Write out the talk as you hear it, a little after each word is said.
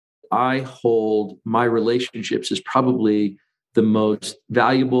I hold my relationships as probably the most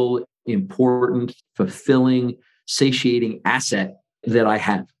valuable, important, fulfilling, satiating asset that I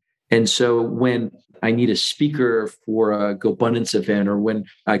have. And so when I need a speaker for a GoBundance event, or when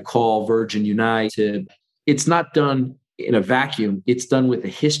I call Virgin Unite, it's not done in a vacuum. It's done with a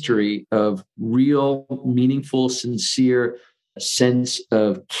history of real, meaningful, sincere sense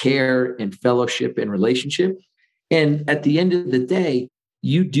of care and fellowship and relationship. And at the end of the day,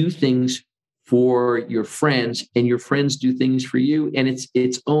 you do things for your friends and your friends do things for you. And it's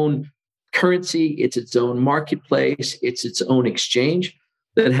its own currency, it's its own marketplace, it's its own exchange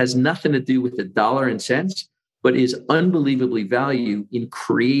that has nothing to do with the dollar and cents, but is unbelievably valuable in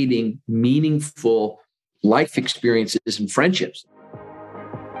creating meaningful life experiences and friendships.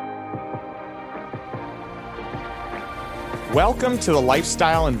 Welcome to the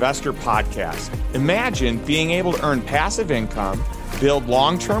Lifestyle Investor Podcast. Imagine being able to earn passive income, build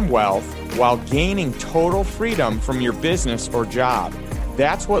long-term wealth, while gaining total freedom from your business or job.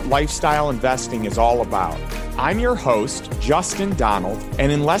 That's what lifestyle investing is all about. I'm your host, Justin Donald,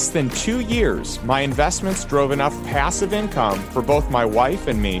 and in less than 2 years, my investments drove enough passive income for both my wife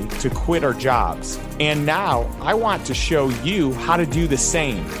and me to quit our jobs. And now I want to show you how to do the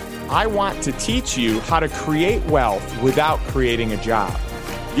same. I want to teach you how to create wealth without creating a job.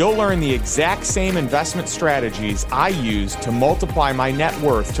 You'll learn the exact same investment strategies I use to multiply my net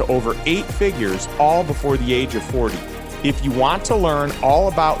worth to over 8 figures, all before the age of 40. If you want to learn all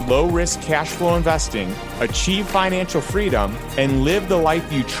about low-risk cash flow investing, achieve financial freedom, and live the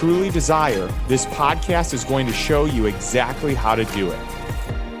life you truly desire, this podcast is going to show you exactly how to do it.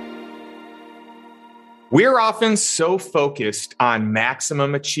 We're often so focused on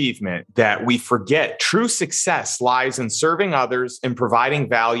maximum achievement that we forget true success lies in serving others and providing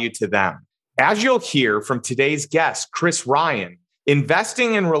value to them. As you'll hear from today's guest, Chris Ryan,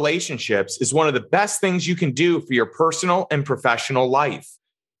 investing in relationships is one of the best things you can do for your personal and professional life.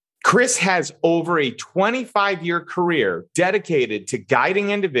 Chris has over a 25-year career dedicated to guiding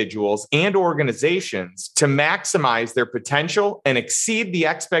individuals and organizations to maximize their potential and exceed the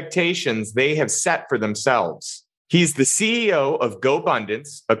expectations they have set for themselves. He's the CEO of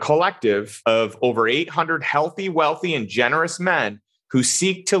GoBundance, a collective of over 800 healthy, wealthy, and generous men who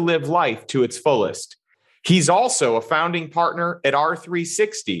seek to live life to its fullest. He's also a founding partner at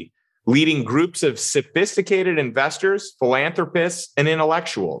R360, leading groups of sophisticated investors, philanthropists, and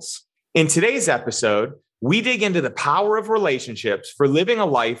intellectuals. In today's episode, we dig into the power of relationships for living a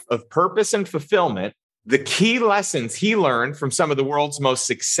life of purpose and fulfillment, the key lessons he learned from some of the world's most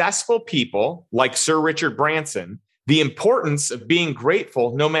successful people, like Sir Richard Branson, the importance of being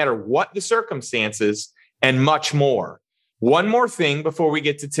grateful no matter what the circumstances, and much more. One more thing before we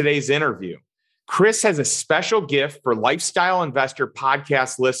get to today's interview. Chris has a special gift for Lifestyle Investor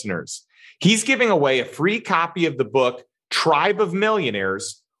Podcast listeners. He's giving away a free copy of the book, Tribe of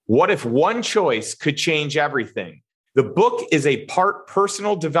Millionaires: What If One Choice Could Change Everything? The book is a part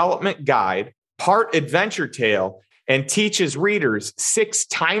personal development guide, part adventure tale, and teaches readers 6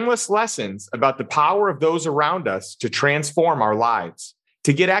 timeless lessons about the power of those around us to transform our lives.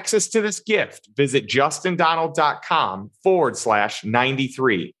 To get access to this gift, visit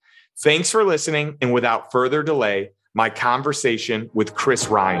justindonald.com/93. Thanks for listening, and without further delay, my conversation with Chris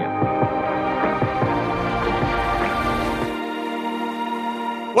Ryan.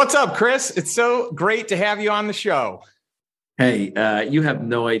 What's up, Chris? It's so great to have you on the show. Hey, you have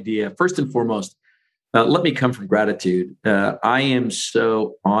no idea. First and foremost, let me come from gratitude. I am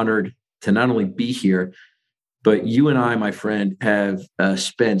so honored to not only be here, but you and I, my friend, have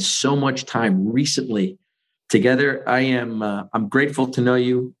spent so much time recently together. I'm grateful to know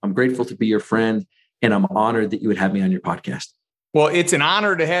you. I'm grateful to be your friend, and I'm honored that you would have me on your podcast. Well, it's an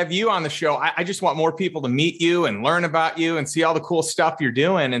honor to have you on the show. I just want more people to meet you and learn about you and see all the cool stuff you're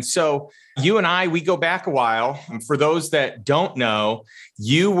doing. And so you and I, we go back a while. For those that don't know,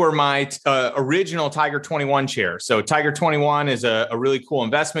 you were my original Tiger 21 chair. So Tiger 21 is a really cool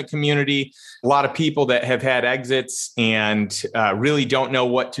investment community. A lot of people that have had exits and really don't know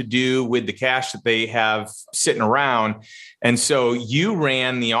what to do with the cash that they have sitting around. And so you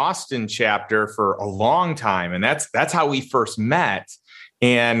ran the Austin chapter for a long time. And that's how we first met.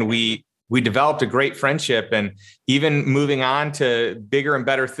 And we developed a great friendship, and even moving on to bigger and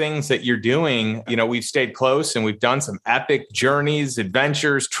better things that you're doing, we've stayed close and we've done some epic journeys,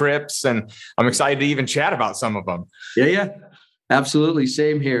 adventures, trips, and I'm excited to even chat about some of them. Yeah, absolutely.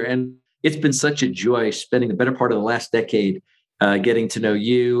 Same here. And it's been such a joy spending the better part of the last decade getting to know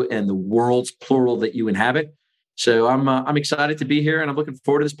you and the worlds, plural, that you inhabit. So I'm excited to be here, and I'm looking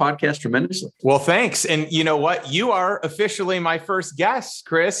forward to this podcast tremendously. Well, thanks. And you know what? You are officially my first guest,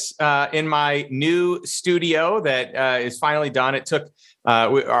 Chris, in my new studio that is finally done. It took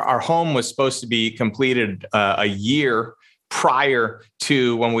our home was supposed to be completed a year prior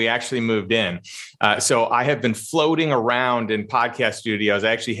to when we actually moved in. So I have been floating around in podcast studios.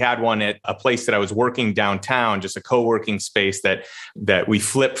 I actually had one at a place that I was working downtown, just a co-working space that we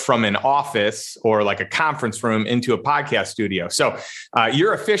flipped from an office or like a conference room into a podcast studio. So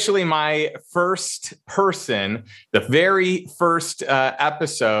you're officially my first person, the very first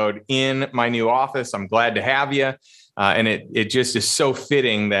episode in my new office. I'm glad to have you. And it just is so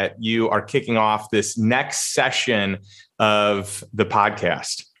fitting that you are kicking off this next session of the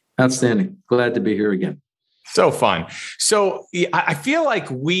podcast. Outstanding. Glad to be here again. So fun. So I feel like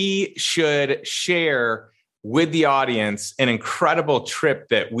we should share with the audience an incredible trip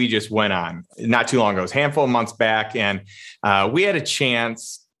that we just went on not too long ago. It was a handful of months back. And we had a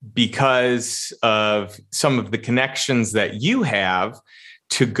chance, because of some of the connections that you have,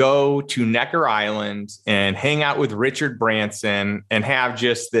 to go to Necker Island and hang out with Richard Branson and have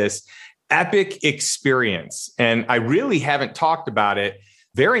just this epic experience. And I really haven't talked about it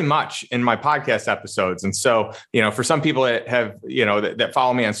very much in my podcast episodes. And so, for some people that have, that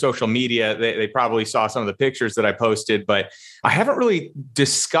follow me on social media, they probably saw some of the pictures that I posted, but I haven't really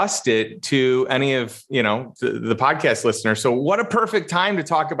discussed it to any of, the podcast listeners. So what a perfect time to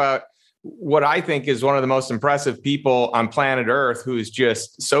talk about what I think is one of the most impressive people on planet Earth, who is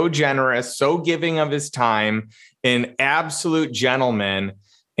just so generous, so giving of his time, an absolute gentleman.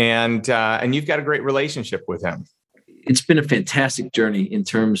 And you've got a great relationship with him. It's been a fantastic journey in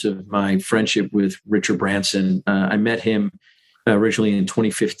terms of my friendship with Richard Branson. I met him originally in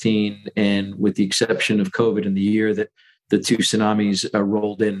 2015, and with the exception of COVID and the year that the two tsunamis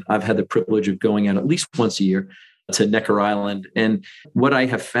rolled in, I've had the privilege of going out at least once a year to Necker Island. And what I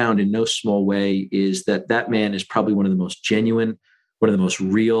have found in no small way is that man is probably one of the most genuine, one of the most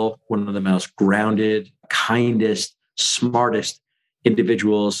real, one of the most grounded, kindest, smartest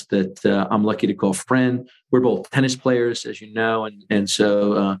individuals that I'm lucky to call friend. We're both tennis players, as you know. And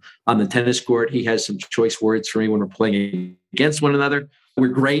so on the tennis court, he has some choice words for me when we're playing against one another. We're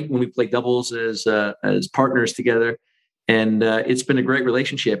great when we play doubles as partners together. And it's been a great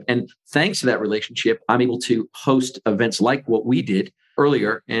relationship. And thanks to that relationship, I'm able to host events like what we did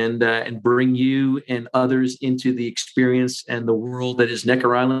earlier and bring you and others into the experience and the world that is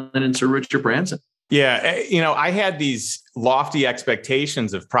Necker Island and Sir Richard Branson. Yeah. I had these lofty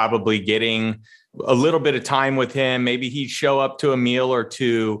expectations of probably getting a little bit of time with him. Maybe he'd show up to a meal or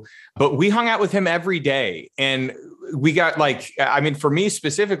two, but we hung out with him every day. And we got for me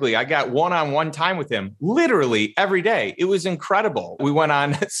specifically, I got one-on-one time with him literally every day. It was incredible. We went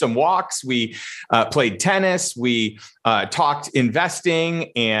on some walks. We played tennis. We talked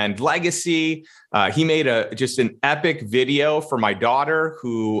investing and legacy. He made just an epic video for my daughter,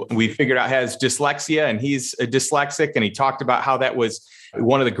 who we figured out has dyslexia, and he's a dyslexic. And he talked about how that was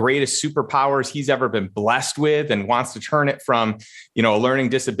one of the greatest superpowers he's ever been blessed with, and wants to turn it from, a learning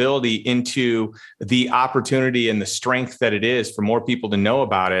disability into the opportunity and the strength that it is for more people to know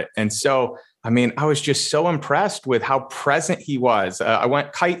about it. And so, I was just so impressed with how present he was. I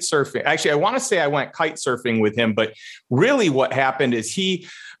went kite surfing. Actually, I want to say I went kite surfing with him, but really what happened is he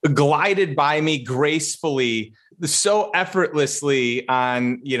glided by me gracefully, so effortlessly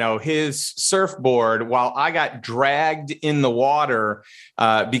on, his surfboard, while I got dragged in the water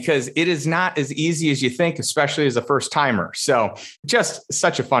because it is not as easy as you think, especially as a first timer. So just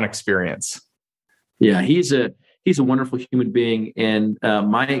such a fun experience. Yeah, he's a wonderful human being. And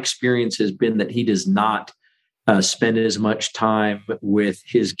my experience has been that he does not spend as much time with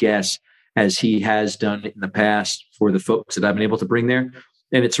his guests as he has done in the past for the folks that I've been able to bring there.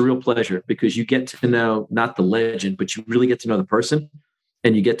 And it's a real pleasure, because you get to know not the legend, but you really get to know the person,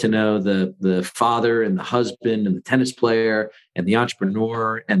 and you get to know the father and the husband and the tennis player and the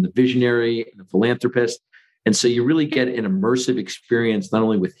entrepreneur and the visionary and the philanthropist. And so you really get an immersive experience, not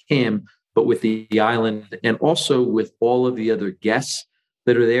only with him, but with the island, and also with all of the other guests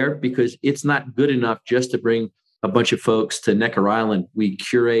that are there, because it's not good enough just to bring a bunch of folks to Necker Island. We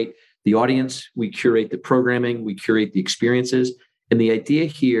curate the audience, we curate the programming, we curate the experiences. And the idea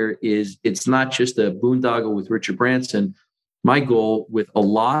here is it's not just a boondoggle with Richard Branson. My goal with a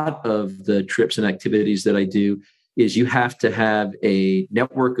lot of the trips and activities that I do is you have to have a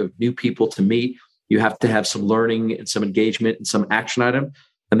network of new people to meet. You have to have some learning and some engagement and some action item.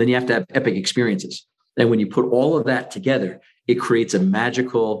 And then you have to have epic experiences. And when you put all of that together, it creates a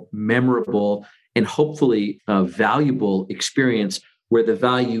magical, memorable, and hopefully valuable experience where the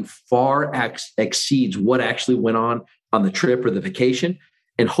value far exceeds what actually went on the trip or the vacation.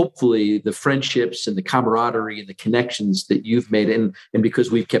 And hopefully the friendships and the camaraderie and the connections that you've made, and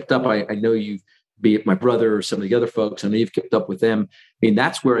because we've kept up, I know you've, be it my brother or some of the other folks, I know you've kept up with them. I mean,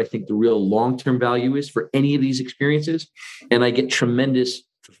 that's where I think the real long-term value is for any of these experiences. And I get tremendous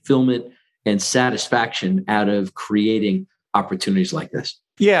fulfillment and satisfaction out of creating opportunities like this.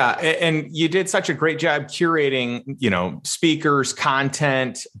 Yeah. And you did such a great job curating, speakers,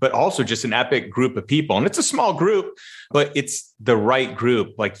 content, but also just an epic group of people. And it's a small group, but it's the right group.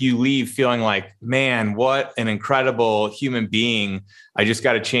 Like you leave feeling like, man, what an incredible human being I just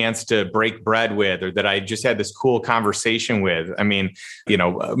got a chance to break bread with, or that I just had this cool conversation with. I mean,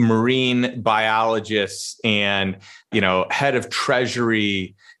 marine biologists and, head of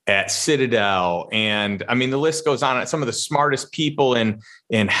treasury at Citadel. And I mean, the list goes on. Some of the smartest people in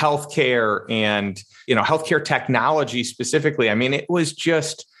healthcare and, healthcare technology specifically. I mean, it was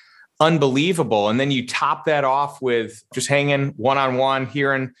just unbelievable. And then you top that off with just hanging one-on-one,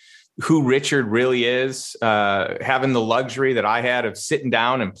 hearing who Richard really is, having the luxury that I had of sitting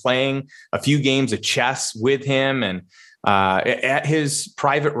down and playing a few games of chess with him and at his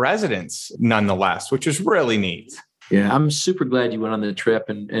private residence, nonetheless, which was really neat. Yeah, I'm super glad you went on the trip,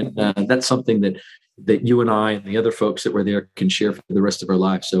 and that's something that you and I and the other folks that were there can share for the rest of our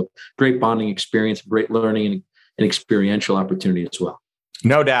lives. So great bonding experience, great learning and experiential opportunity as well.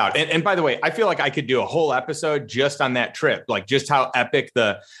 No doubt. And by the way, I feel like I could do a whole episode just on that trip, like just how epic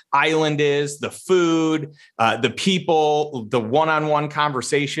the island is, the food, the people, the one-on-one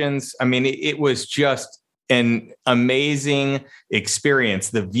conversations. I mean, it was just an amazing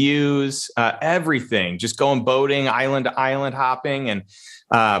experience, the views, everything, just going boating, island to island hopping.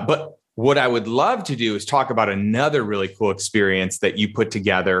 But what I would love to do is talk about another really cool experience that you put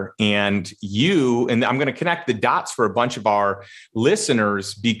together, and I'm going to connect the dots for a bunch of our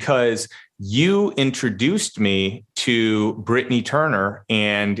listeners, because you introduced me to Brittany Turner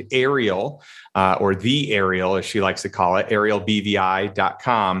and Ariel, or the Ariel, as she likes to call it,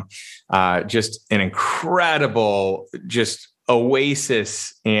 arielbvi.com. Just an incredible, just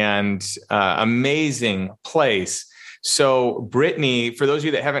oasis and amazing place. So Brittany, for those of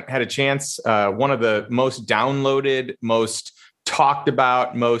you that haven't had a chance, one of the most downloaded, most talked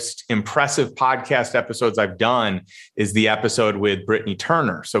about, most impressive podcast episodes I've done is the episode with Brittany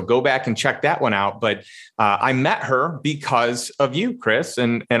Turner. So go back and check that one out. But I met her because of you, Chris,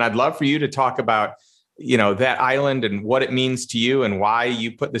 and I'd love for you to talk about, that island and what it means to you and why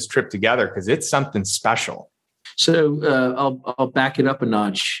you put this trip together, because it's something special. So I'll back it up a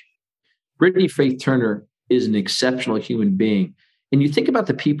notch. Brittany Faith Turner is an exceptional human being. And you think about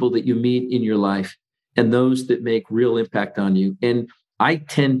the people that you meet in your life and those that make real impact on you. And I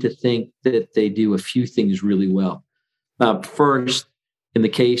tend to think that they do a few things really well. First, in the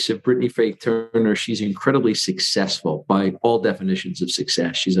case of Brittany Faith Turner, she's incredibly successful by all definitions of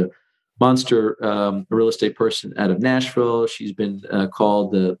success. She's a monster real estate person out of Nashville. She's been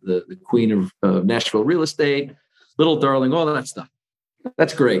called the queen of Nashville real estate, little darling, all that stuff.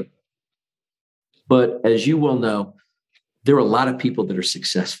 That's great. But as you well know, there are a lot of people that are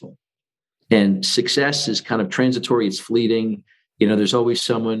successful. And success is kind of transitory. It's fleeting. There's always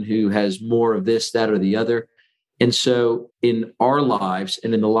someone who has more of this, that, or the other. And so in our lives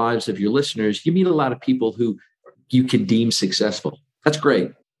and in the lives of your listeners, you meet a lot of people who you can deem successful. That's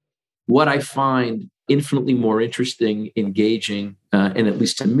great. What I find infinitely more interesting, engaging, and at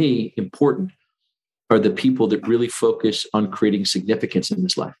least to me, important, are the people that really focus on creating significance in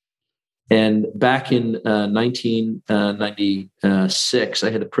this life. And back in 1996, I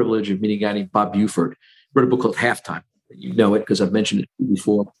had the privilege of meeting a guy named Bob Buford. Wrote a book called Halftime. You know it because I've mentioned it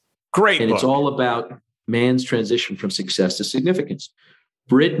before. Great and book. It's all about man's transition from success to significance.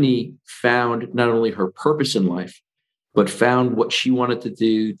 Brittany found not only her purpose in life, but found what she wanted to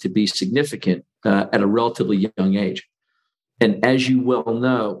do to be significant at a relatively young age. And as you well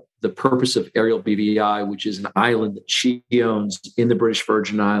know, the purpose of Ariel BVI, which is an island that she owns in the British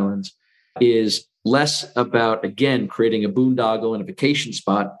Virgin Islands, is less about, again, creating a boondoggle and a vacation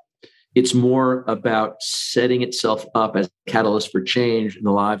spot. It's more about setting itself up as a catalyst for change in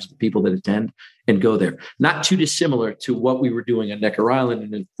the lives of the people that attend and go there. Not too dissimilar to what we were doing on Necker Island.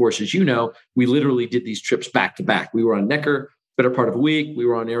 And of course, as you know, we literally did these trips back to back. We were on Necker, better part of a week. We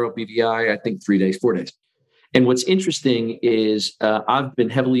were on Ariel BVI, I think 4 days. And what's interesting is I've been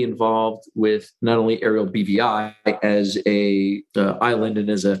heavily involved with not only Ariel BVI as a island and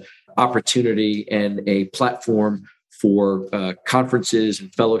as a opportunity and a platform for conferences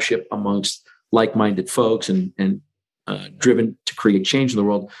and fellowship amongst like-minded folks and driven to create change in the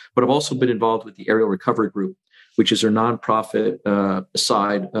world. But I've also been involved with the Ariel Recovery Group, which is her nonprofit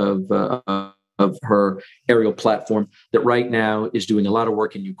side of her aerial platform that right now is doing a lot of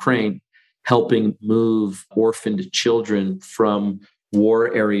work in Ukraine, helping move orphaned children from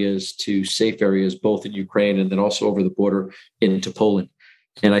war areas to safe areas, both in Ukraine and then also over the border into Poland.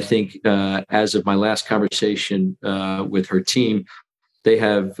 And I think as of my last conversation with her team, they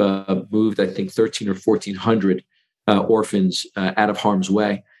have moved, I think, 13 or 1,400 orphans out of harm's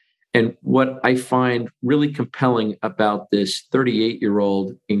way. And what I find really compelling about this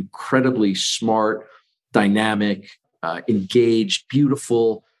 38-year-old, incredibly smart, dynamic, engaged,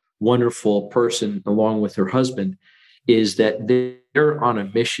 beautiful, wonderful person, along with her husband, is that they're on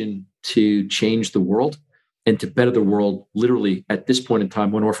a mission to change the world and to better the world, literally at this point in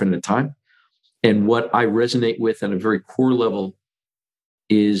time, one orphan at a time. And what I resonate with on a very core level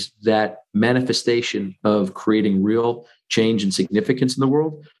is that manifestation of creating real change and significance in the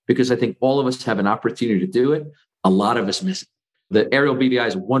world, because I think all of us have an opportunity to do it. A lot of us miss it. The Aerial BVI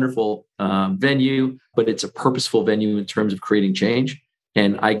is a wonderful venue, but it's a purposeful venue in terms of creating change.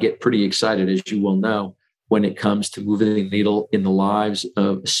 And I get pretty excited, as you well know, when it comes to moving the needle in the lives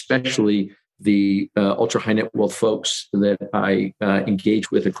of especially the ultra high net wealth folks that I engage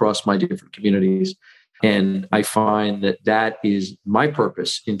with across my different communities. And I find that that is my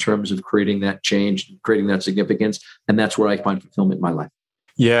purpose in terms of creating that change, creating that significance. And that's where I find fulfillment in my life.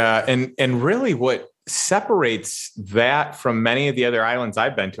 Yeah. And really what separates that from many of the other islands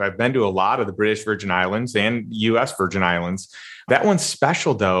I've been to a lot of the British Virgin Islands and US Virgin Islands. That one's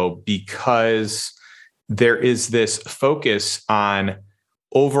special though, because there is this focus on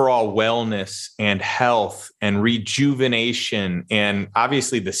overall wellness and health and rejuvenation. And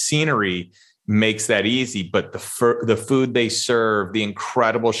obviously the scenery makes that easy, but the food they serve, the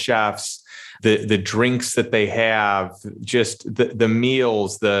incredible chefs, the drinks that they have, just the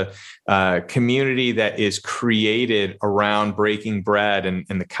meals, the community that is created around breaking bread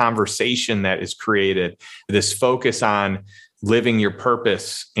and the conversation that is created, this focus on living your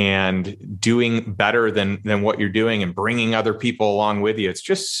purpose and doing better than what you're doing and bringing other people along with you. It's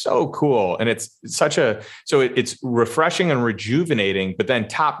just so cool. And it's it's refreshing and rejuvenating, but then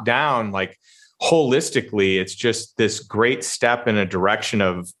top down, like holistically, it's just this great step in a direction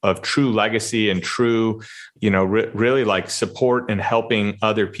of true legacy and true, really like support and helping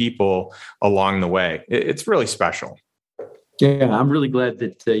other people along the way. It's really special. Yeah, I'm really glad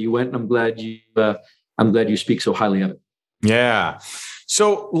that you went, and I'm glad you speak so highly of it. Yeah.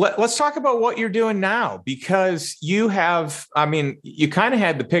 So let's talk about what you're doing now, because you kind of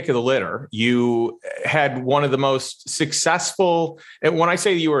had the pick of the litter. You had one of the most successful, and when I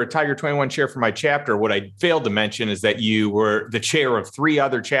say you were a Tiger 21 chair for my chapter, what I failed to mention is that you were the chair of 3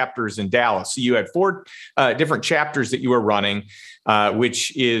 other chapters in Dallas. So you had 4 different chapters that you were running,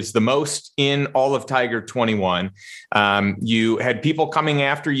 which is the most in all of Tiger 21. You had people coming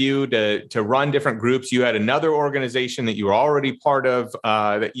after you to run different groups. You had another organization that you were already part of,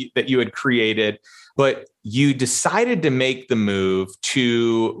 that you had created, but you decided to make the move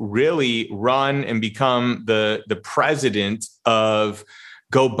to really run and become the president of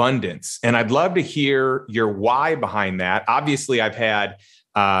GoBundance. And I'd love to hear your why behind that. Obviously, I've had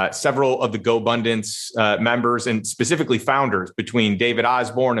several of the GoBundance members and specifically founders, between David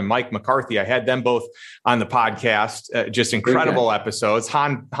Osborne and Mike McCarthy. I had them both on the podcast, just incredible episodes.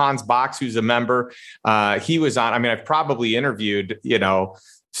 Hans Box, who's a member, he was on. I've probably interviewed,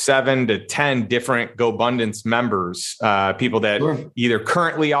 7 to 10 different GoBundance members, people that either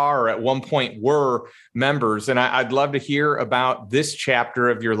currently are or at one point were members. And I'd love to hear about this chapter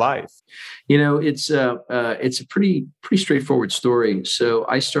of your life. It's a pretty straightforward story. So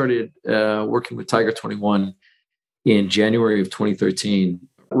I started working with Tiger 21 in January of 2013.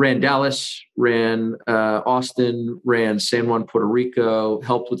 Ran Dallas, ran Austin, ran San Juan, Puerto Rico,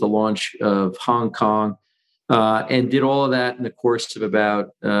 helped with the launch of Hong Kong. And did all of that in the course of about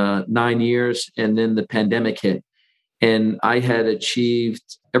 9 years. And then the pandemic hit. And I had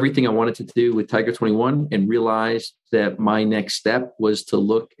achieved everything I wanted to do with Tiger 21 and realized that my next step was to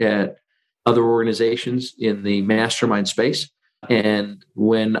look at other organizations in the mastermind space. And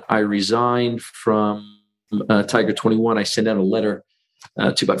when I resigned from Tiger 21, I sent out a letter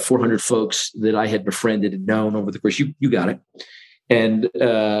to about 400 folks that I had befriended and known over the course. You got it. And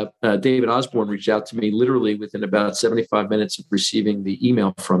David Osborne reached out to me literally within about 75 minutes of receiving the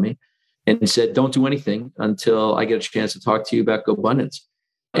email from me and said, don't do anything until I get a chance to talk to you about GoBundance.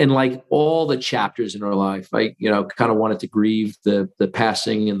 And like all the chapters in our life, I kind of wanted to grieve the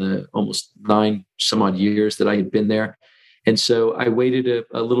passing in the almost 9 some odd years that I had been there. And so I waited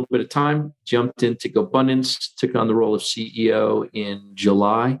a little bit of time, jumped into GoBundance, took on the role of CEO in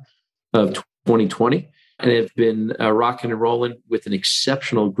July of 2020. and have been rocking and rolling with an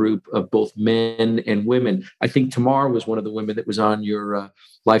exceptional group of both men and women. I think Tamar was one of the women that was on your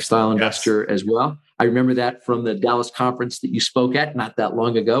Lifestyle Investor as well. I remember that from the Dallas conference that you spoke at not that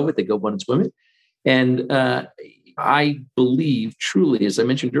long ago with the GoBundance Women. And I believe truly, as I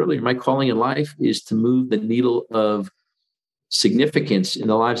mentioned earlier, my calling in life is to move the needle of significance in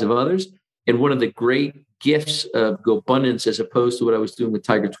the lives of others. And one of the great gifts of GoBundance, as opposed to what I was doing with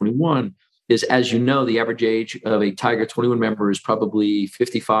Tiger 21, is, as you know, the average age of a Tiger 21 member is probably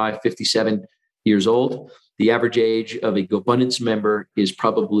 55, 57 years old. The average age of a GoBundance member is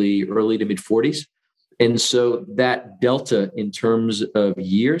probably early to mid 40s. And so that delta in terms of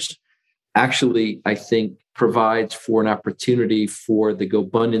years actually, I think, provides for an opportunity for the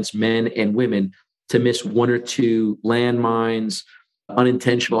GoBundance men and women to miss one or two landmines,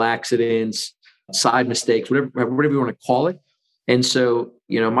 unintentional accidents, side mistakes, whatever you want to call it. And so,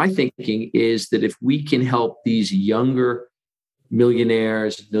 my thinking is that if we can help these younger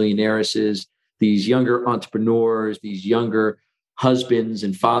millionaires, millionairesses, these younger entrepreneurs, these younger husbands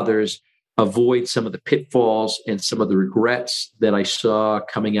and fathers avoid some of the pitfalls and some of the regrets that I saw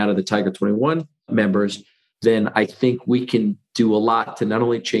coming out of the Tiger 21 members, then I think we can do a lot to not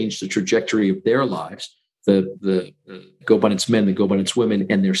only change the trajectory of their lives, the GoBundance men, the GoBundance women,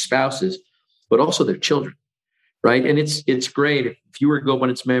 and their spouses, but also their children, right? And it's great if you were a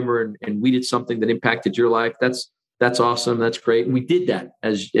GoBundance member and we did something that impacted your life. That's awesome. That's great. And we did that,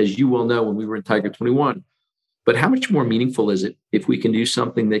 as you well know, when we were in Tiger 21. But how much more meaningful is it if we can do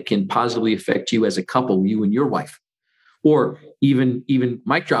something that can positively affect you as a couple, you and your wife? Or even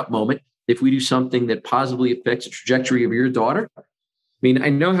mic drop moment, if we do something that positively affects the trajectory of your daughter. I mean, I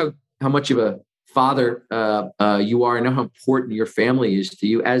know how much of a father you are. I know how important your family is to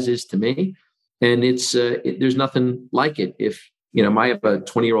you, as is to me. And there's nothing like it. If, I have a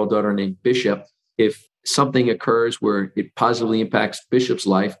 20-year-old daughter named Bishop. If something occurs where it positively impacts Bishop's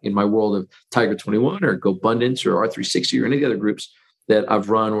life in my world of Tiger 21 or GoBundance or R360 or any of the other groups that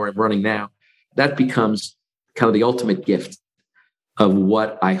I've run or I'm running now, that becomes kind of the ultimate gift of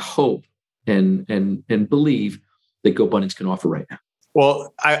what I hope and believe that GoBundance can offer right now.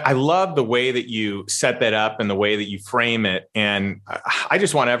 Well, I love the way that you set that up and the way that you frame it. And I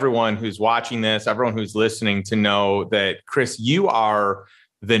just want everyone who's watching this, everyone who's listening to know that, Chris, you are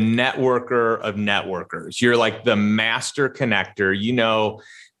the networker of networkers. You're like the master connector.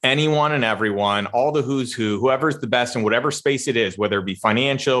 Anyone and everyone, all the who's who, whoever's the best in whatever space it is, whether it be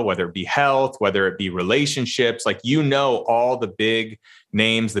financial, whether it be health, whether it be relationships, all the big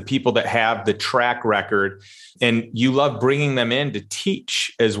names, the people that have the track record, and you love bringing them in to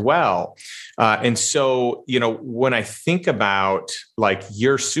teach as well. And so, when I think about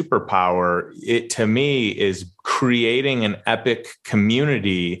your superpower, it to me is creating an epic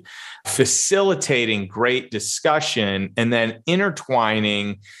community, facilitating great discussion, and then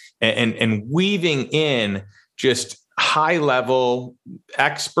intertwining and weaving in just high level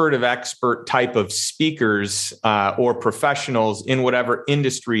expert of expert type of speakers or professionals in whatever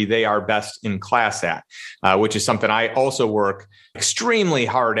industry they are best in class at, which is something I also work extremely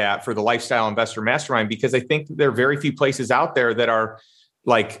hard at for the Lifestyle Investor Mastermind, because I think there are very few places out there that are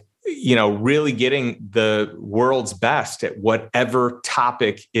really getting the world's best at whatever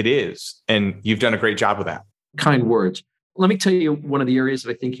topic it is. And you've done a great job with that. Kind words. Let me tell you one of the areas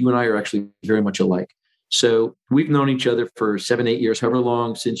that I think you and I are actually very much alike. So we've known each other for 7-8 years, however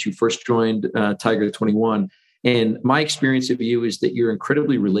long since you first joined Tiger 21. And my experience of you is that you're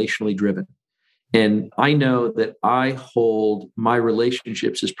incredibly relationally driven. And I know that I hold my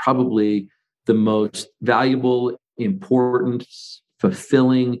relationships as probably the most valuable, important,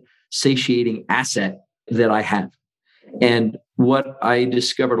 fulfilling, satiating asset that I have. And what I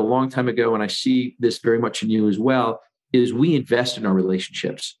discovered a long time ago, and I see this very much in you as well, is we invest in our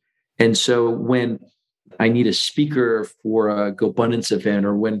relationships. And so when I need a speaker for a GoBundance event,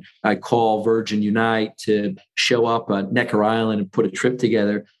 or when I call Virgin Unite to show up at Necker Island and put a trip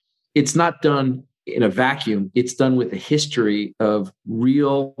together, it's not done in a vacuum. It's done with a history of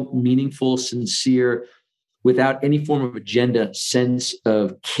real, meaningful, sincere, without any form of agenda, sense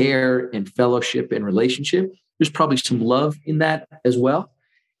of care and fellowship and relationship. There's probably some love in that as well.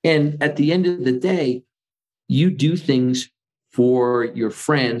 And at the end of the day, you do things for your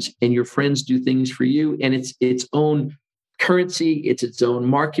friends and your friends do things for you. And it's its own currency. It's its own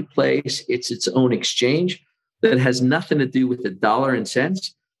marketplace. It's its own exchange that has nothing to do with the dollar and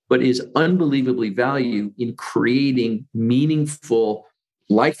cents, but is unbelievably valuable in creating meaningful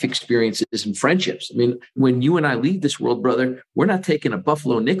life experiences and friendships. I mean, when you and I leave this world, brother, we're not taking a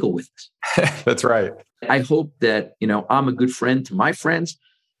Buffalo nickel with us. That's right. I hope that, I'm a good friend to my friends.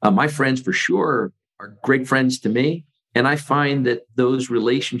 My friends for sure are great friends to me. And I find that those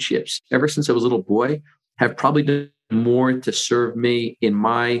relationships, ever since I was a little boy, have probably done more to serve me in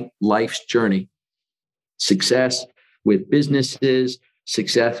my life's journey. Success with businesses,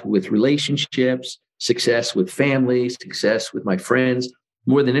 success with relationships, success with family, success with my friends.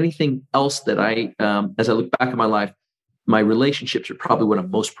 More than anything else that as I look back at my life, my relationships are probably what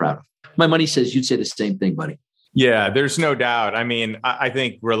I'm most proud of. My money says you'd say the same thing, buddy. Yeah, there's no doubt. I mean, I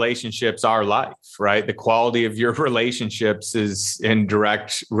think relationships are life, right? The quality of your relationships is in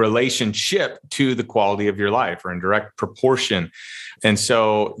direct relationship to the quality of your life, or in direct proportion. And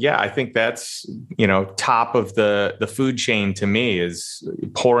so, yeah, I think that's, top of the food chain to me, is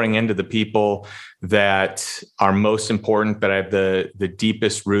pouring into the people that are most important, that I have the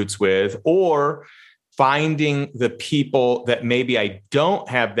deepest roots with, or finding the people that maybe I don't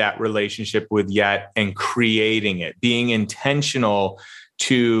have that relationship with yet and creating it, being intentional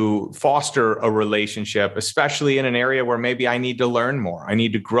to foster a relationship, especially in an area where maybe I need to learn more, I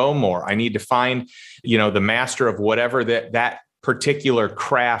need to grow more, I need to find, the master of whatever that particular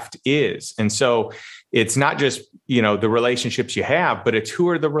craft is. And so it's not just, the relationships you have, but it's who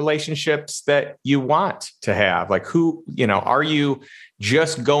are the relationships that you want to have? Like who, are you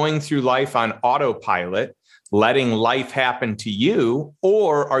just going through life on autopilot, letting life happen to you?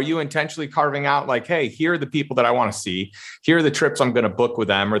 Or are you intentionally carving out like, hey, here are the people that I want to see. Here are the trips I'm going to book with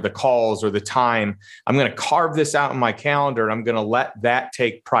them, or the calls, or the time. I'm going to carve this out in my calendar, and I'm going to let that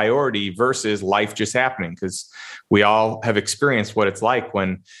take priority versus life just happening. Because we all have experienced what it's like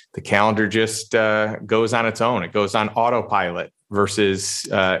when the calendar just goes on its own. It goes on autopilot versus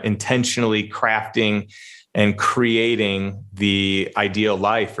intentionally crafting and creating the ideal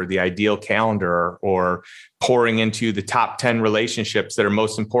life, or the ideal calendar, or pouring into the top 10 relationships that are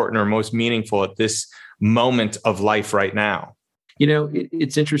most important or most meaningful at this moment of life right now.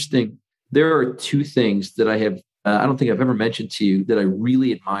 It's interesting. There are two things that I don't think I've ever mentioned to you that I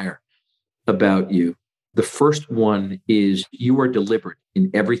really admire about you. The first one is you are deliberate in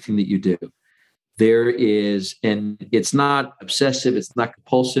everything that you do. There is, and it's not obsessive, it's not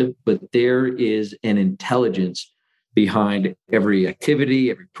compulsive, but there is an intelligence behind every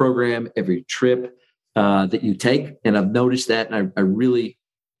activity, every program, every trip that you take. And I've noticed that, and I really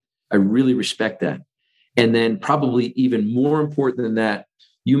respect that. And then probably even more important than that,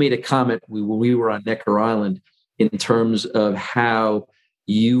 you made a comment when we were on Necker Island in terms of how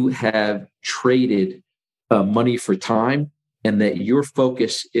you have traded money for time, and that your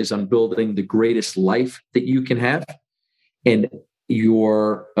focus is on building the greatest life that you can have. And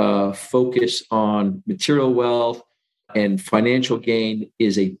your focus on material wealth and financial gain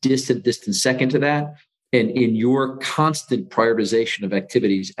is a distant second to that. And in your constant prioritization of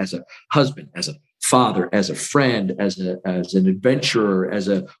activities as a husband, as a father, as a friend, as an adventurer, as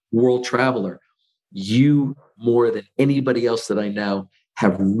a world traveler, you, more than anybody else that I know,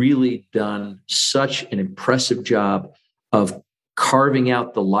 have really done such an impressive job of carving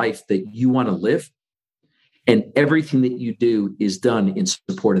out the life that you want to live. And everything that you do is done in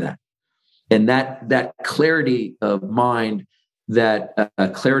support of that. And that clarity of mind, that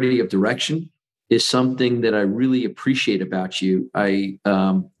clarity of direction is something that I really appreciate about you. I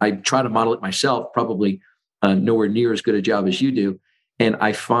try to model it myself, probably nowhere near as good a job as you do. And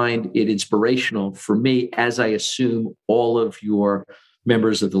I find it inspirational for me, as I assume all of your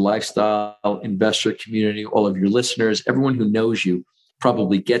members of the lifestyle investor community, all of your listeners, everyone who knows you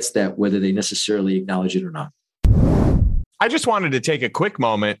probably gets that, whether they necessarily acknowledge it or not. I just wanted to take a quick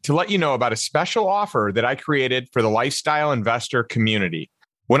moment to let you know about a special offer that I created for the lifestyle investor community.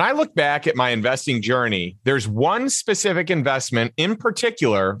 When I look back at my investing journey, there's one specific investment in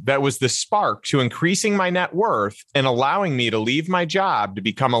particular that was the spark to increasing my net worth and allowing me to leave my job to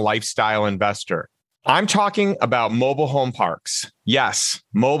become a lifestyle investor. I'm talking about mobile home parks. Yes,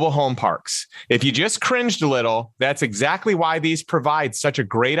 mobile home parks. If you just cringed a little, that's exactly why these provide such a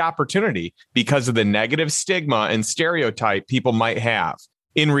great opportunity, because of the negative stigma and stereotype people might have.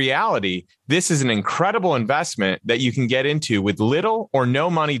 In reality, this is an incredible investment that you can get into with little or no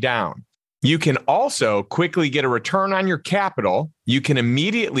money down. You can also quickly get a return on your capital. You can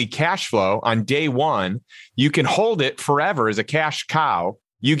immediately cash flow on day one. You can hold it forever as a cash cow.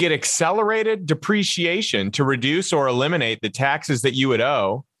 You get accelerated depreciation to reduce or eliminate the taxes that you would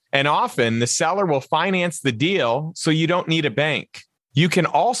owe. And often the seller will finance the deal, so you don't need a bank. You can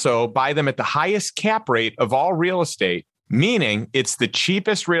also buy them at the highest cap rate of all real estate, meaning it's the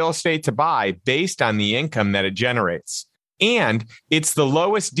cheapest real estate to buy based on the income that it generates. And it's the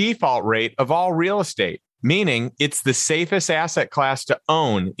lowest default rate of all real estate, meaning it's the safest asset class to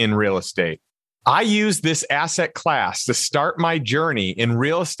own in real estate. I use this asset class to start my journey in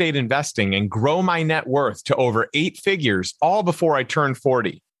real estate investing and grow my net worth to over 8 figures, all before I turned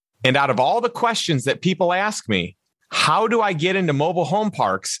 40. And out of all the questions that people ask me, how do I get into mobile home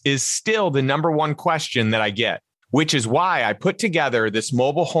parks is still the number one question that I get, which is why I put together this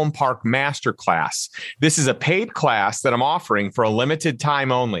mobile home park masterclass. This is a paid class that I'm offering for a limited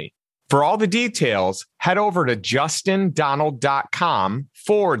time only. For all the details, head over to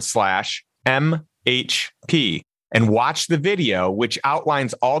justindonald.com/MHP and watch the video, which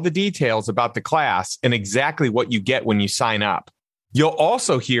outlines all the details about the class and exactly what you get when you sign up. You'll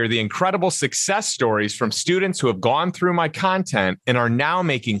also hear the incredible success stories from students who have gone through my content and are now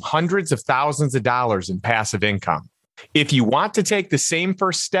making hundreds of thousands of dollars in passive income. If you want to take the same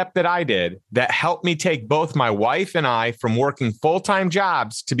first step that I did, that helped me take both my wife and I from working full-time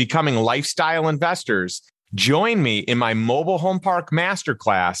jobs to becoming lifestyle investors, join me in my mobile home park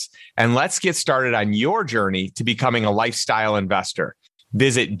masterclass, and let's get started on your journey to becoming a lifestyle investor.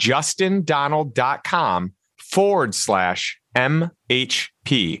 Visit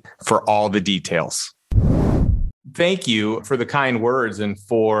justindonald.com/MHP for all the details. Thank you for the kind words and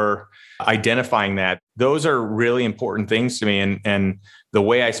for identifying that. Those are really important things to me. And the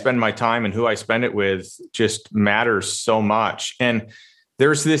way I spend my time and who I spend it with just matters so much. And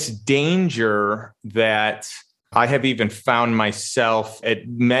there's this danger that I have even found myself at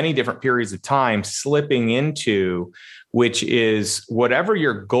many different periods of time slipping into, which is whatever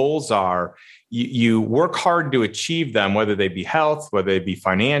your goals are, you work hard to achieve them, whether they be health, whether they be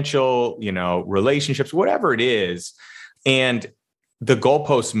financial, relationships, whatever it is. And the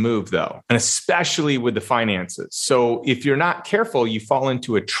goalposts move though, and especially with the finances. So if you're not careful, you fall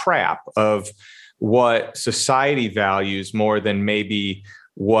into a trap of what society values more than maybe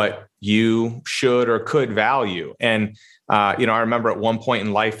what you should or could value. And I remember at one point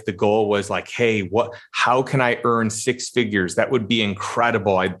in life, the goal was like, hey, how can I earn 6 figures? That would be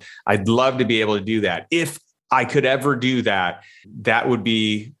incredible. I'd love to be able to do that. If I could ever do that, that would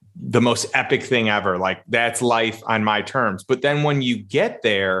be the most epic thing ever. Like, that's life on my terms. But then when you get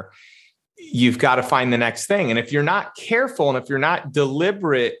there, you've got to find the next thing. And if you're not careful and if you're not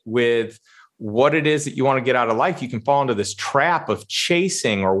deliberate with what it is that you want to get out of life, you can fall into this trap of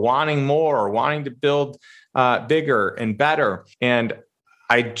chasing or wanting more or wanting to build bigger and better. And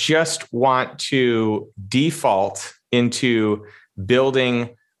I just want to default into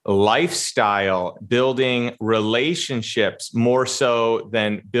building lifestyle, building relationships more so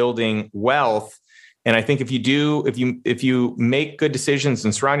than building wealth. And I think if you make good decisions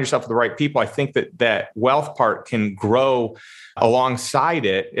and surround yourself with the right people, I think that wealth part can grow alongside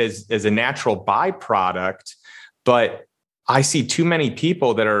it as a natural byproduct. But I see too many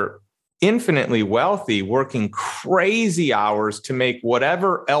people that are infinitely wealthy working crazy hours to make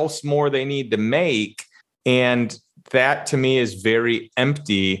whatever else more they need to make. And that to me is very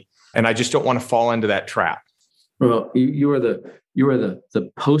empty. And I just don't want to fall into that trap. Well, you are the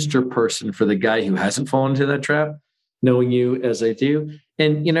poster person for the guy who hasn't fallen into that trap, knowing you as I do.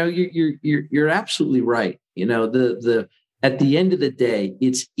 And you're absolutely right. At the end of the day,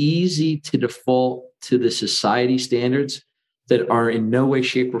 it's easy to default to the society standards that are in no way,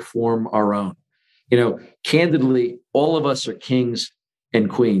 shape, or form our own. Candidly, all of us are kings and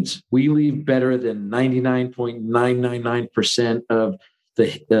queens. We live better than 99.999% of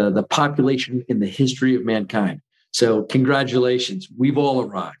the population in the history of mankind. So congratulations, we've all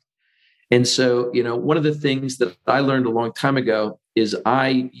arrived. And so, one of the things that I learned a long time ago is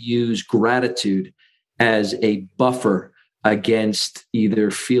I use gratitude as a buffer against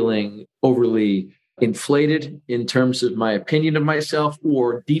either feeling overly inflated in terms of my opinion of myself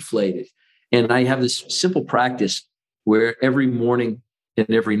or deflated. And I have this simple practice where every morning and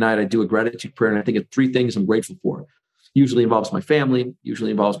every night I do a gratitude prayer. And I think of 3 things I'm grateful for. Usually involves my family,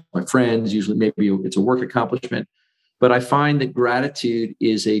 usually involves my friends, usually maybe it's a work accomplishment. But I find that gratitude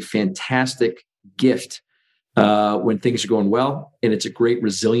is a fantastic gift when things are going well. And it's a great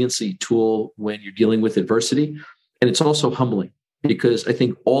resiliency tool when you're dealing with adversity. And it's also humbling because I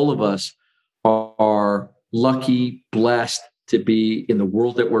think all of us are lucky, blessed to be in the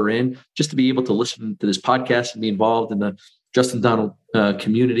world that we're in, just to be able to listen to this podcast and be involved in the Justin Donald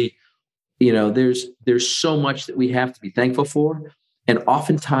community. There's so much that we have to be thankful for. And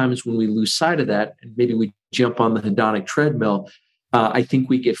oftentimes when we lose sight of that, and maybe we jump on the hedonic treadmill, I think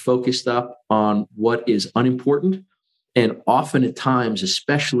we get focused up on what is unimportant. And often at times,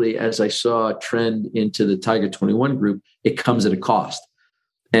 especially as I saw a trend into the Tiger 21 group, it comes at a cost.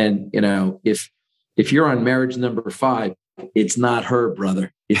 And, if you're on marriage number 5, it's not her,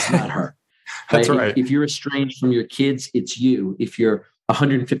 brother. It's not her. That's right. If you're estranged from your kids, it's you. If you're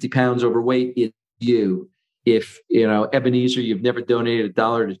 150 pounds overweight, you, if, Ebenezer, you've never donated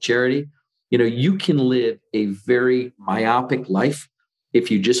 $1 to charity, you can live a very myopic life if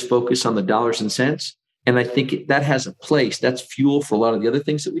you just focus on the dollars and cents. And I think that has a place. That's fuel for a lot of the other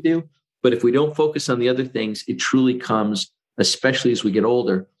things that we do. But if we don't focus on the other things, it truly comes, especially as we get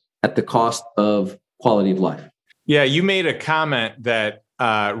older, at the cost of quality of life. Yeah, you made a comment that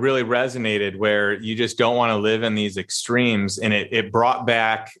really resonated, where you just don't want to live in these extremes. And it brought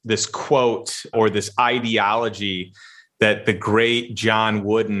back this quote or this ideology that the great John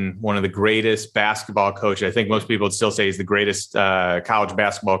Wooden, one of the greatest basketball coaches, I think most people would still say he's the greatest college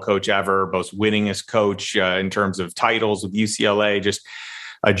basketball coach ever, most winningest coach in terms of titles with UCLA, just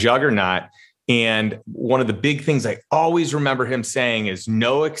a juggernaut. And one of the big things I always remember him saying is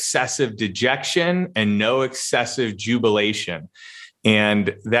no excessive dejection and no excessive jubilation.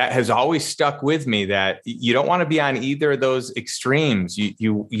 And that has always stuck with me, that you don't want to be on either of those extremes.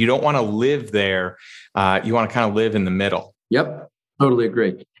 You don't want to live there. You want to kind of live in the middle. Yep, totally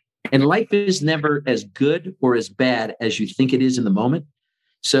agree. And life is never as good or as bad as you think it is in the moment.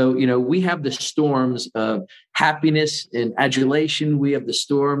 So, we have the storms of happiness and adulation. We have the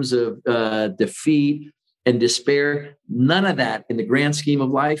storms of defeat and despair. None of that in the grand scheme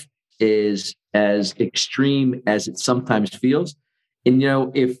of life is as extreme as it sometimes feels. And,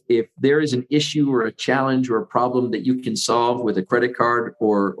 if there is an issue or a challenge or a problem that you can solve with a credit card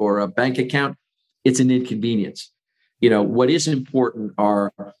or a bank account, it's an inconvenience. What is important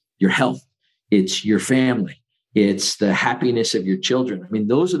are your health. It's your family. It's the happiness of your children. I mean,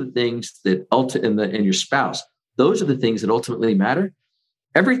 those are the things that and your spouse. Those are the things that ultimately matter.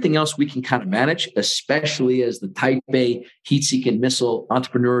 Everything else we can kind of manage, especially as the type A heat-seeking missile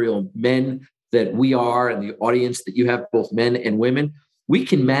entrepreneurial men that we are, and the audience that you have, both men and women. We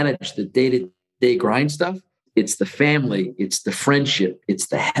can manage the day-to-day grind stuff. It's the family, it's the friendship, it's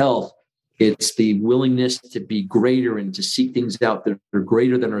the health, it's the willingness to be greater and to seek things out that are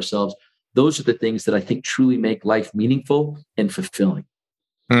greater than ourselves. Those are the things that I think truly make life meaningful and fulfilling.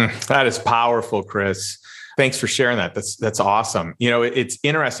 That is powerful, Chris. Thanks for sharing that. That's awesome. It's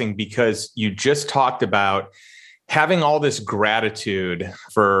interesting because you just talked about having all this gratitude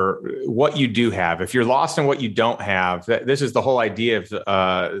for what you do have. If you're lost in what you don't have, this is the whole idea of,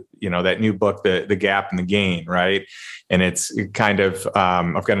 that new book, The Gap and the Gain, right? And it's kind of,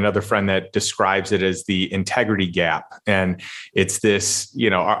 I've got another friend that describes it as the integrity gap. And it's this,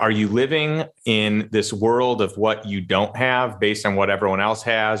 are you living in this world of what you don't have based on what everyone else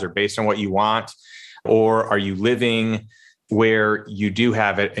has or based on what you want? Or are you living where you do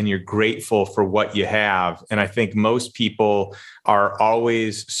have it and you're grateful for what you have? And I think most people are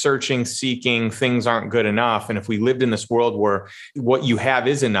always searching, seeking, things aren't good enough. And if we lived in this world where what you have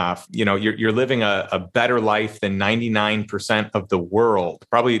is enough, you're living a better life than 99% of the world,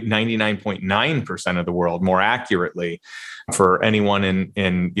 probably 99.9% of the world, more accurately, for anyone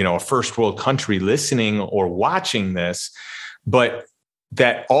in a first world country listening or watching this. But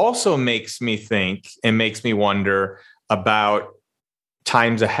that also makes me think and makes me wonder about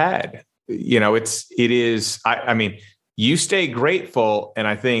times ahead. I mean, you stay grateful, and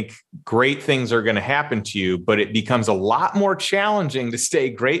I think great things are going to happen to you, but it becomes a lot more challenging to stay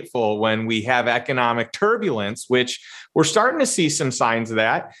grateful when we have economic turbulence, which we're starting to see some signs of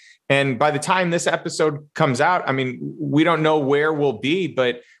that. And by the time this episode comes out, I mean, we don't know where we'll be,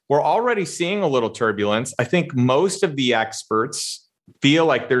 but we're already seeing a little turbulence. I think most of the experts feel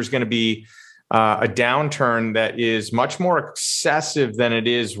like there's going to be a downturn that is much more excessive than it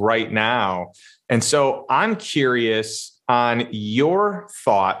is right now. And so I'm curious on your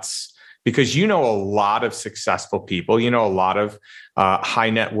thoughts, because you know a lot of successful people, a lot of high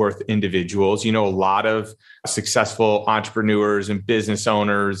net worth individuals, a lot of successful entrepreneurs and business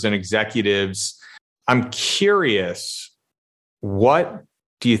owners and executives. I'm curious, what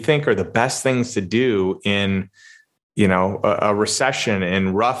do you think are the best things to do in, a recession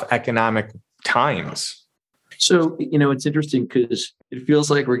and rough economic times? So, it's interesting because it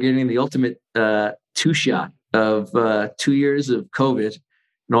feels like we're getting the ultimate two-shot of 2 years of COVID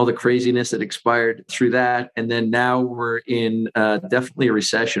and all the craziness that expired through that. And then now we're in definitely a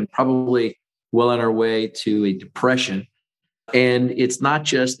recession, probably well on our way to a depression. And it's not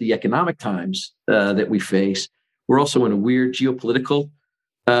just the economic times that we face. We're also in a weird geopolitical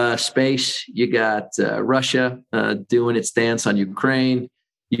space. You got Russia doing its dance on Ukraine.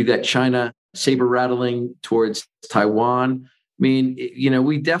 You got China saber rattling towards Taiwan. I mean,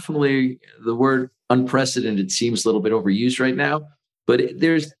 we definitely, the word unprecedented seems a little bit overused right now, but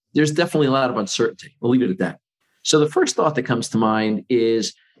there's definitely a lot of uncertainty. We'll leave it at that. So the first thought that comes to mind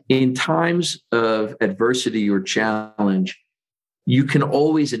is, in times of adversity or challenge, you can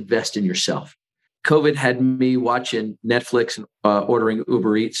always invest in yourself. COVID had me watching Netflix and ordering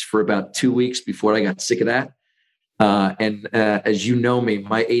Uber Eats for about 2 weeks before I got sick of that. As you know me,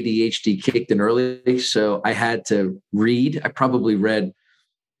 my ADHD kicked in early, so I had to read. I probably read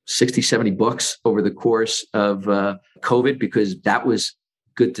 60, 70 books over the course of COVID because that was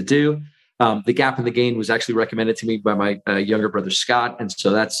good to do. The Gap and the Gain was actually recommended to me by my younger brother, Scott. And so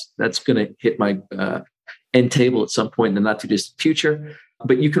that's going to hit my end table at some point in the not too distant future.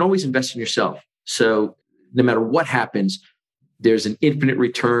 But you can always invest in yourself. So no matter what happens, there's an infinite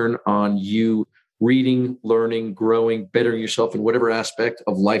return on you reading, learning, growing, bettering yourself in whatever aspect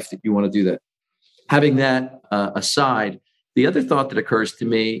of life that you want to do that. Having that aside, the other thought that occurs to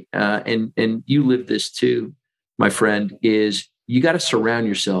me, and you live this too, my friend, is you got to surround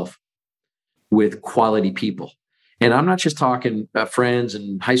yourself with quality people. And I'm not just talking friends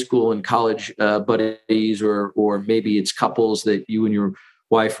and high school and college buddies, or maybe it's couples that you and your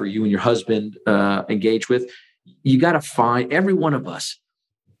wife or you and your husband engage with. You got to find, every one of us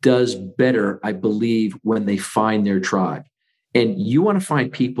does better, I believe, when they find their tribe. And you want to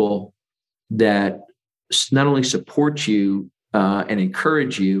find people that not only support you and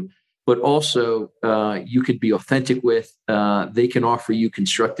encourage you, but also you could be authentic with. They can offer you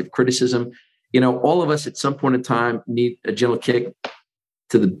constructive criticism. All of us at some point in time need a gentle kick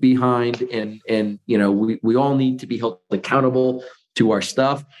to the behind, and we all need to be held accountable to our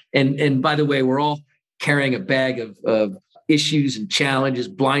stuff. And by the way, we're all carrying a bag of issues and challenges,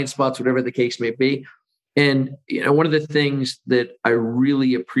 blind spots, whatever the case may be. And one of the things that I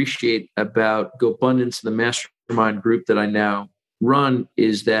really appreciate about GoBundance, the mastermind group that I now run,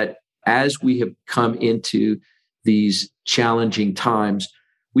 is that as we have come into these challenging times,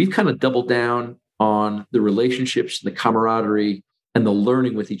 we've kind of doubled down on the relationships, the camaraderie, and the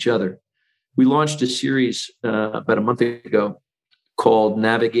learning with each other. We launched a series about a month ago called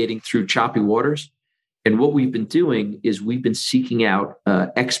Navigating Through Choppy Waters. And what we've been doing is we've been seeking out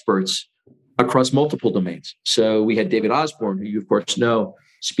experts across multiple domains. So we had David Osborne, who you, of course, know,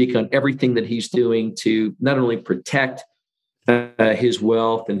 speak on everything that he's doing to not only protect his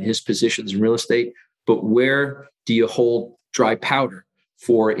wealth and his positions in real estate, but where do you hold dry powder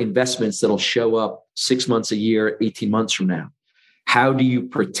for investments that'll show up 6 months, a year, 18 months from now? How do you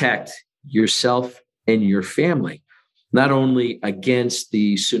protect yourself and your family, not only against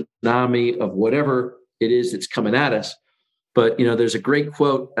the tsunami of whatever it is that's coming at us, but there's a great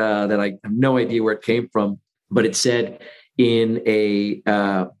quote that I have no idea where it came from, but it said, in a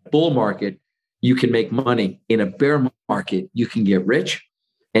bull market, you can make money. In a bear market, you can get rich.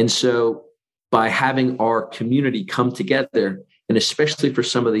 And so by having our community come together, and especially for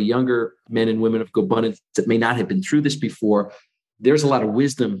some of the younger men and women of GoBundance that may not have been through this before, there's a lot of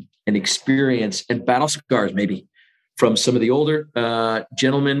wisdom and experience and battle scars maybe from some of the older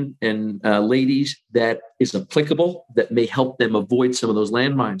gentlemen and ladies that is applicable, that may help them avoid some of those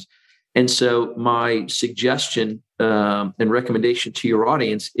landmines. And so my suggestion and recommendation to your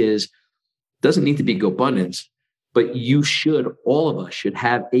audience is, doesn't need to be GoBundance, but all of us should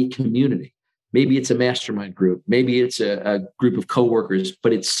have a community. Maybe it's a mastermind group, maybe it's a group of coworkers,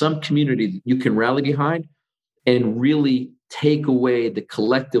 but it's some community that you can rally behind and really take away the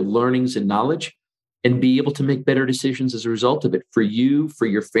collective learnings and knowledge and be able to make better decisions as a result of it, for you, for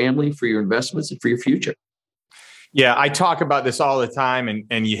your family, for your investments, and for your future. Yeah, I talk about this all the time,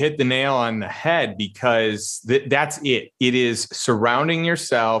 and you hit the nail on the head, because that's it. It is surrounding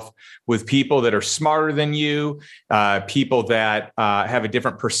yourself with people that are smarter than you, people that have a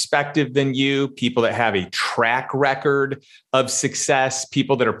different perspective than you, people that have a track record of success,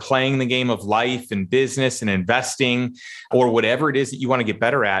 people that are playing the game of life and business and investing, or whatever it is that you want to get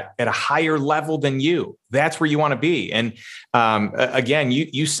better at a higher level than you. That's where you want to be. And again,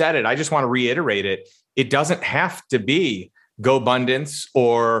 you said it. I just want to reiterate it. It doesn't have to be GoBundance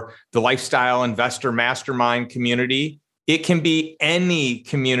or the Lifestyle Investor Mastermind community. It can be any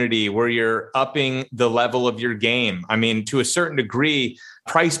community where you're upping the level of your game. I mean, to a certain degree,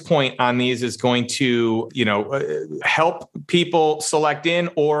 price point on these is going to, help people select in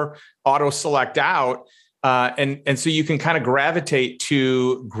or auto select out. And so you can kind of gravitate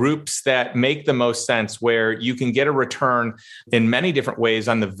to groups that make the most sense, where you can get a return in many different ways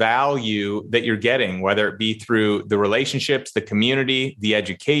on the value that you're getting, whether it be through the relationships, the community, the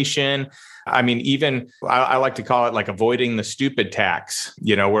education. I mean, even I like to call it like avoiding the stupid tax,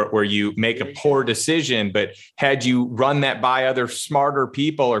 where you make a poor decision, but had you run that by other smarter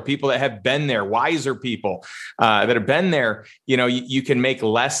people or people that have been there, wiser people that have been there, you can make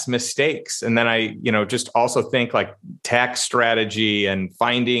less mistakes. And then I just also think like tax strategy and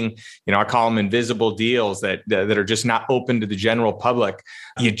finding, I call them invisible deals that are just not open to the general public.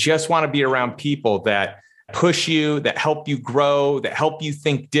 You just want to be around people that push you, that help you grow, that help you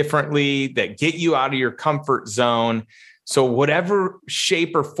think differently, that get you out of your comfort zone. So whatever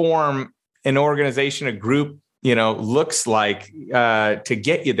shape or form an organization, a group, looks like to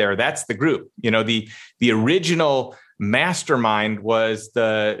get you there, that's the group. The original mastermind was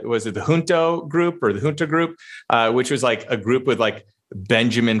the Junto group or the Junta group, which was like a group with like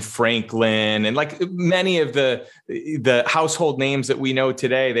Benjamin Franklin and like many of the household names that we know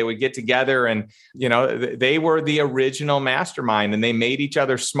today. They would get together and, they were the original mastermind, and they made each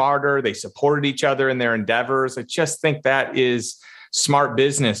other smarter. They supported each other in their endeavors. I just think that is smart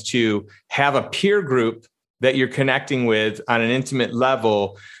business, to have a peer group that you're connecting with on an intimate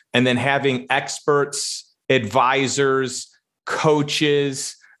level, and then having experts, advisors,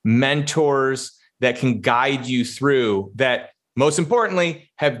 coaches, mentors that can guide you through that. Most importantly,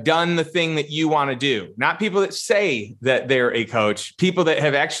 have done the thing that you want to do. Not people that say that they're a coach, people that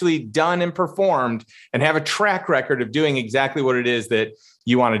have actually done and performed and have a track record of doing exactly what it is that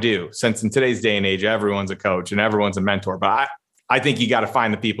you want to do. Since in today's day and age, everyone's a coach and everyone's a mentor. But I think you got to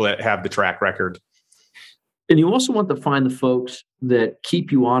find the people that have the track record. And you also want to find the folks that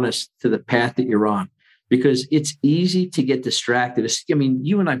keep you honest to the path that you're on, because it's easy to get distracted. I mean,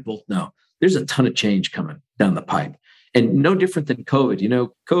 you and I both know there's a ton of change coming down the pipe. And no different than COVID.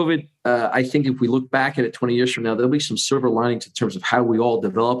 COVID, I think if we look back at it 20 years from now, there'll be some silver linings in terms of how we all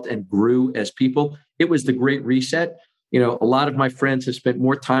developed and grew as people. It was the Great Reset. A lot of my friends have spent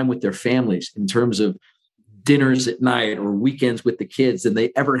more time with their families in terms of dinners at night or weekends with the kids than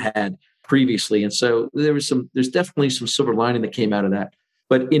they ever had previously. And so there's definitely some silver lining that came out of that.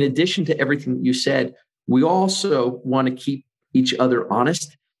 But in addition to everything that you said, we also want to keep each other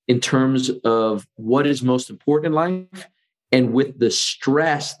honest in terms of what is most important in life. And with the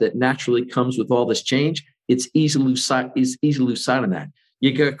stress that naturally comes with all this change, it's easy to lose sight of that.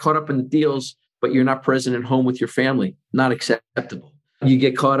 You get caught up in the deals, but you're not present at home with your family. Not acceptable. You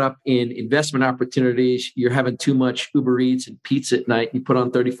get caught up in investment opportunities. You're having too much Uber Eats and pizza at night. You put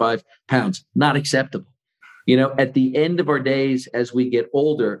on 35 pounds. Not acceptable. At the end of our days, as we get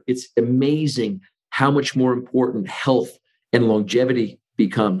older, it's amazing how much more important health and longevity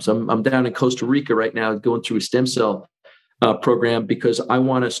becomes. I'm down in Costa Rica right now going through a stem cell program because I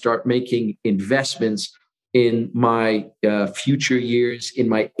want to start making investments in my future years, in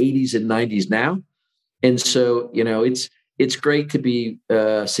my 80s and 90s now. And so, it's great to be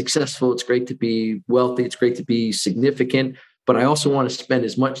successful. It's great to be wealthy. It's great to be significant. But I also want to spend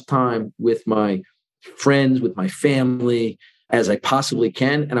as much time with my friends, with my family as I possibly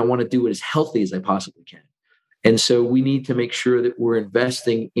can. And I want to do it as healthy as I possibly can. And so we need to make sure that we're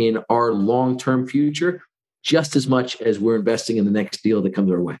investing in our long-term future just as much as we're investing in the next deal that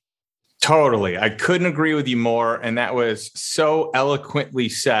comes our way. Totally. I couldn't agree with you more. And that was so eloquently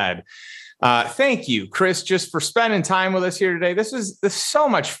said. Thank you, Chris, just for spending time with us here today. This is so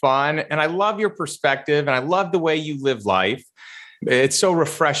much fun. And I love your perspective. And I love the way you live life. It's so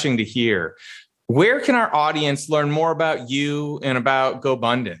refreshing to hear. Where can our audience learn more about you and about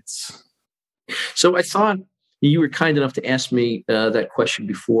GoBundance? So I thought you were kind enough to ask me that question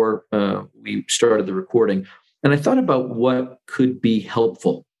before we started the recording. And I thought about what could be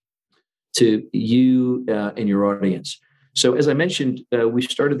helpful to you and your audience. So as I mentioned, we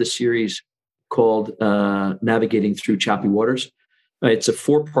started the series called Navigating Through Choppy Waters. It's a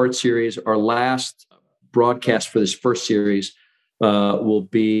 4-part series. Our last broadcast for this first series will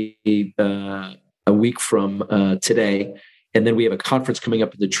be a week from today. And then we have a conference coming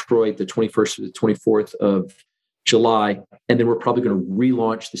up in Detroit, the 21st to the 24th of July. And then we're probably going to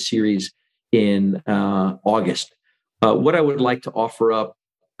relaunch the series in August. What I would like to offer up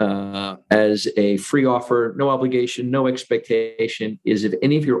as a free offer, no obligation, no expectation, is if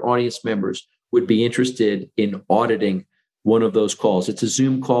any of your audience members would be interested in auditing one of those calls. It's a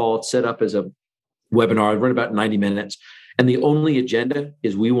Zoom call. It's set up as a webinar. I run about 90 minutes. And the only agenda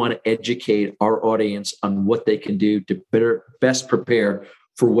is we want to educate our audience on what they can do to best prepare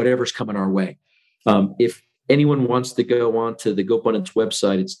for whatever's coming our way. If anyone wants to go on to the GoBundance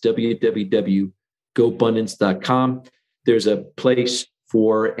website, it's www.gobundance.com. There's a place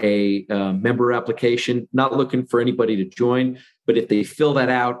for a member application, not looking for anybody to join, but if they fill that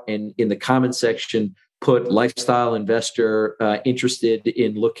out and in the comment section, put lifestyle investor interested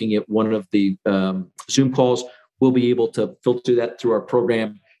in looking at one of the Zoom calls, we'll be able to filter that through our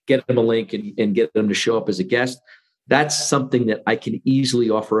program, get them a link and get them to show up as a guest. That's something that I can easily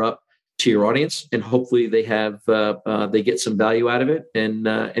offer up to your audience, and hopefully they get some value out of it and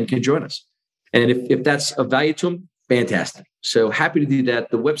can join us. And if that's of value to them, fantastic. So happy to do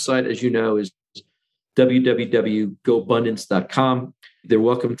that. The website, as you know, is www.gobundance.com. They're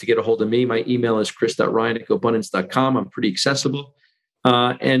welcome to get a hold of me. My email is chris.ryan@gobundance.com. I'm pretty accessible.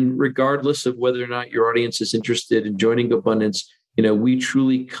 And regardless of whether or not your audience is interested in joining GoBundance, we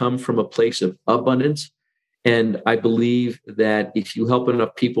truly come from a place of abundance. And I believe that if you help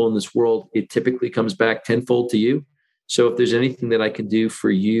enough people in this world, it typically comes back tenfold to you. So if there's anything that I can do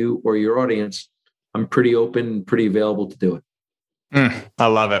for you or your audience, I'm pretty open and pretty available to do it. I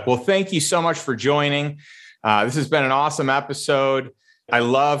love it. Well, thank you so much for joining. This has been an awesome episode. I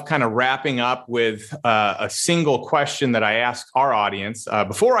love kind of wrapping up with a single question that I ask our audience.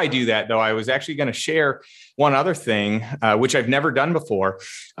 Before I do that, though, I was actually going to share one other thing, which I've never done before,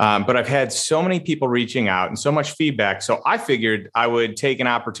 but I've had so many people reaching out and so much feedback. So I figured I would take an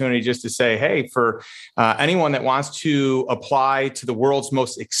opportunity just to say, hey, for anyone that wants to apply to the world's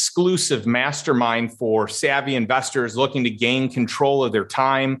most exclusive mastermind for savvy investors looking to gain control of their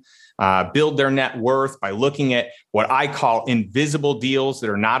time, build their net worth by looking at what I call invisible deals that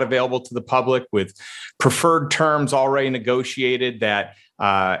are not available to the public with preferred terms already negotiated that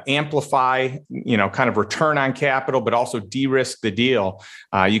amplify, kind of return on capital, but also de-risk the deal.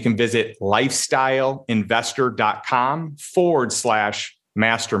 You can visit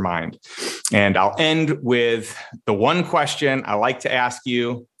lifestyleinvestor.com/mastermind. And I'll end with the one question I like to ask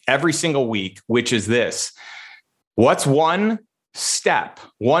you every single week, which is this: what's one step,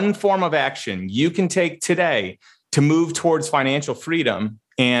 one form of action you can take today to move towards financial freedom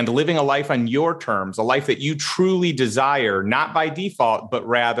and living a life on your terms, a life that you truly desire, not by default, but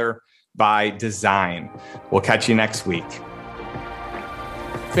rather by design? We'll catch you next week.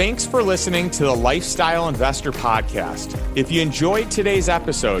 Thanks for listening to the Lifestyle Investor Podcast. If you enjoyed today's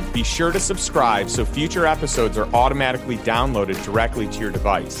episode, be sure to subscribe so future episodes are automatically downloaded directly to your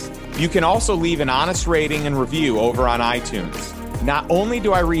device. You can also leave an honest rating and review over on iTunes. Not only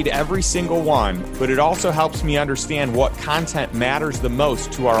do I read every single one, but it also helps me understand what content matters the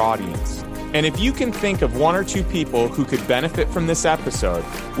most to our audience. And if you can think of one or two people who could benefit from this episode,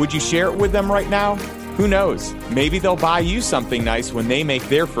 would you share it with them right now? Who knows? Maybe they'll buy you something nice when they make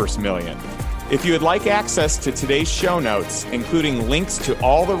their first million. If you would like access to today's show notes, including links to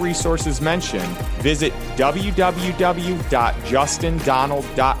all the resources mentioned, visit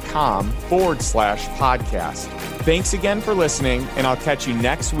www.justindonald.com/podcast. Thanks again for listening, and I'll catch you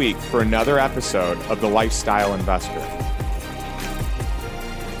next week for another episode of The Lifestyle Investor.